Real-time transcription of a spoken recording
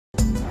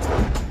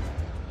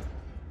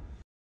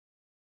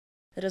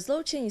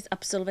Rozloučení s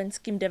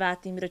absolventským 9.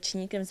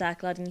 ročníkem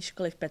základní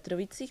školy v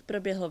Petrovicích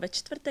proběhlo ve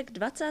čtvrtek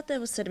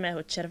 27.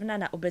 června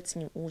na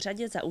obecním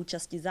úřadě za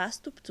účasti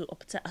zástupců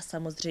obce a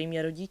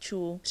samozřejmě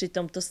rodičů. Při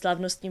tomto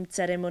slavnostním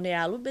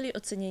ceremoniálu byli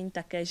oceněni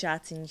také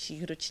žáci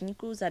nižších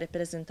ročníků za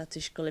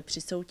reprezentaci školy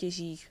při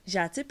soutěžích.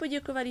 Žáci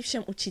poděkovali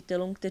všem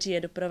učitelům, kteří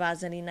je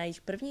doprovázeli na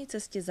jejich první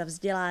cestě za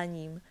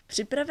vzděláním. V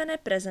připravené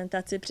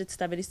prezentaci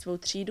představili svou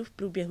třídu v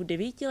průběhu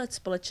 9 let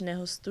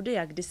společného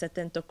studia, kdy se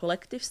tento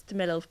kolektiv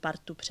stmelil v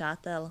partu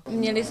přátel.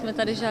 Měli jsme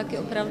tady žáky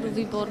opravdu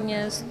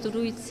výborně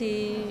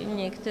studující,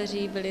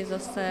 někteří byli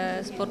zase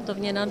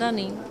sportovně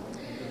nadaní,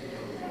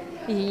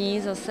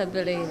 jiní zase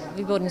byli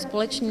výborní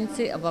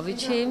společníci a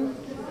baviči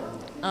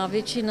a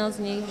většina z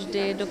nich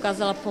vždy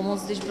dokázala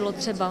pomoct, když bylo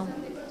třeba.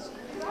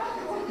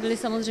 Byly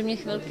samozřejmě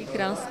chvilky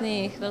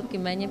krásné, chvilky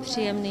méně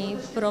příjemné,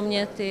 pro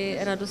mě ty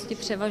radosti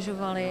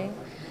převažovaly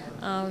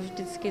a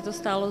vždycky to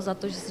stálo za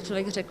to, že si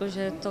člověk řekl,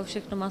 že to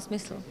všechno má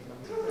smysl.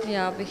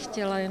 Já bych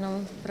chtěla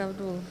jenom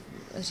opravdu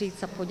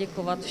říct a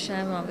poděkovat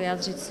všem a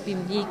vyjádřit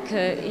svým dík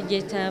i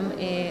dětem,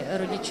 i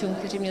rodičům,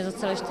 kteří mě za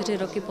celé 4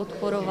 roky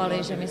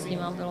podporovali, že mi s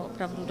nimi bylo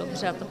opravdu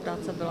dobře a ta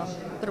práce byla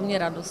pro mě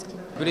radostí.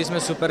 Byli jsme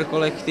super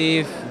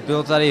kolektiv,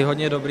 bylo tady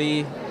hodně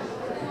dobrý,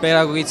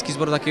 pedagogický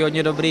sbor taky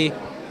hodně dobrý.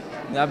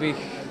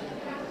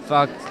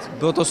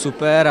 Bylo to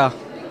super a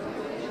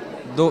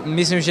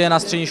myslím, že na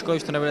střední škole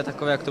už to nebude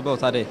takové, jak to bylo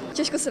tady.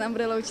 Těžko se nám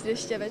bude loučit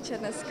ještě večer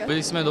dneska.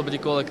 Byli jsme dobrý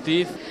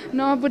kolektiv.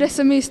 No, bude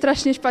se mi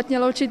strašně špatně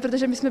loučit,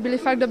 protože my jsme byli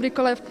fakt dobrý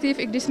kolektiv,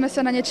 i když jsme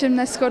se na něčem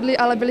neshodli,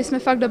 ale byli jsme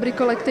fakt dobrý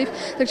kolektiv,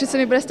 takže se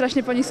mi bude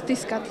strašně po nich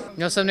stýskat.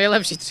 Měl jsem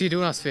nejlepší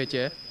třídu na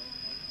světě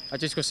a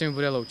těžko se mi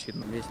bude loučit.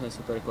 Byli jsme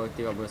super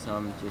kolektiv a bude se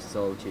nám těžce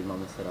loučit,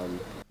 máme se rádi.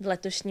 V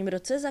letošním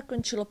roce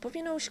zakončilo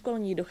povinnou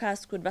školní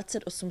docházku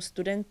 28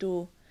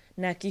 studentů.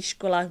 Na jakých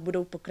školách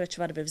budou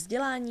pokračovat ve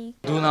vzdělání?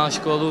 Jdu na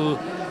školu,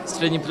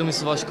 střední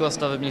průmyslová škola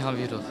stavebních a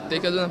výrob.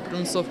 Teďka jdu na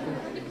průmyslovku,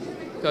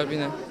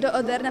 Karviné. Do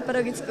ODR na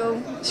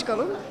pedagogickou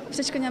školu,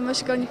 předškolní nebo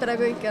školní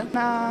pedagogika.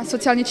 Na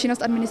sociální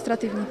činnost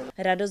administrativní.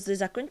 Radost ze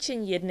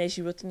zakončení jedné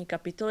životní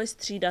kapitoly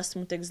střídá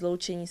smutek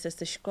zloučení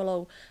se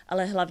školou,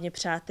 ale hlavně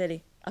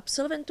přáteli.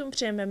 Absolventům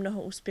přejeme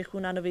mnoho úspěchů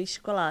na nových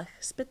školách.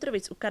 Z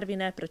Petrovic u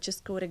Karviné pro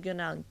Českou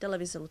regionální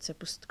televizi Lucie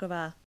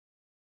Pustková.